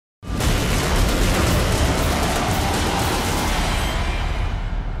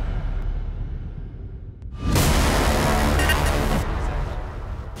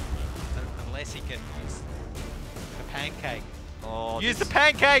Here's the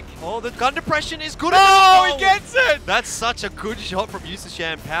pancake. Oh, the gun depression is good. Oh, he gets it. That's such a good shot from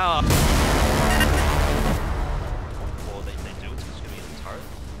Yusashan Power. Or they do, it's just going to be in the turret.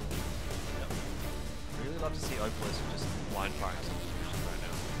 Yep. Really love to see Opalus just blind firing some solutions right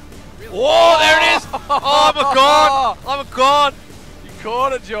now. Really? Oh, there it is! Oh my god! Oh my god! You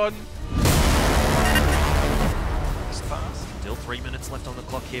caught it, John. Still 3 minutes left on the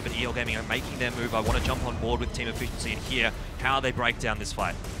clock here, but Wargaming are making their move. I want to jump on board with team efficiency and hear how they break down this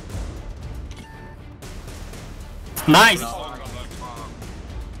fight. Nice!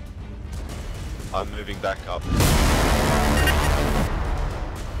 I'm moving back up.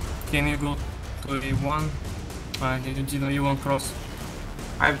 Can you go to A1? You won't cross.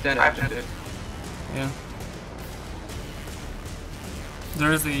 I've done it. Yeah.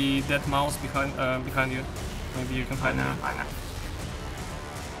 There is the dead mouse behind you. Maybe you can hide now.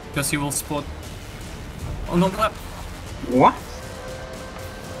 Because he will spot. Oh no, clap! What?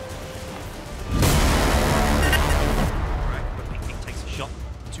 Right, but Ping takes a shot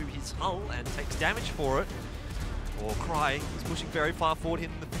to his hull and takes damage for it. Or Cry is pushing very far forward,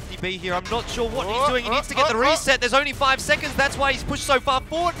 hitting the 50B here. I'm not sure what he's doing. He needs to get the reset. There's only 5 seconds. That's why he's pushed so far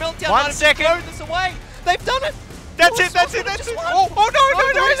forward. Meltdown 1 second. thrown this away. They've done it. That's it. Oh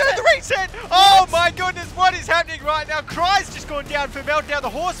no, the reset. Oh my goodness, what is happening right now? Cry's just gone down for Meltdown, the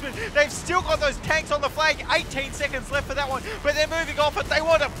Horsemen. They've still got those tanks on the flank. 18 seconds left for that one, but they're moving off it. They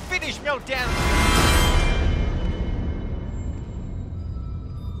want to finish Meltdown.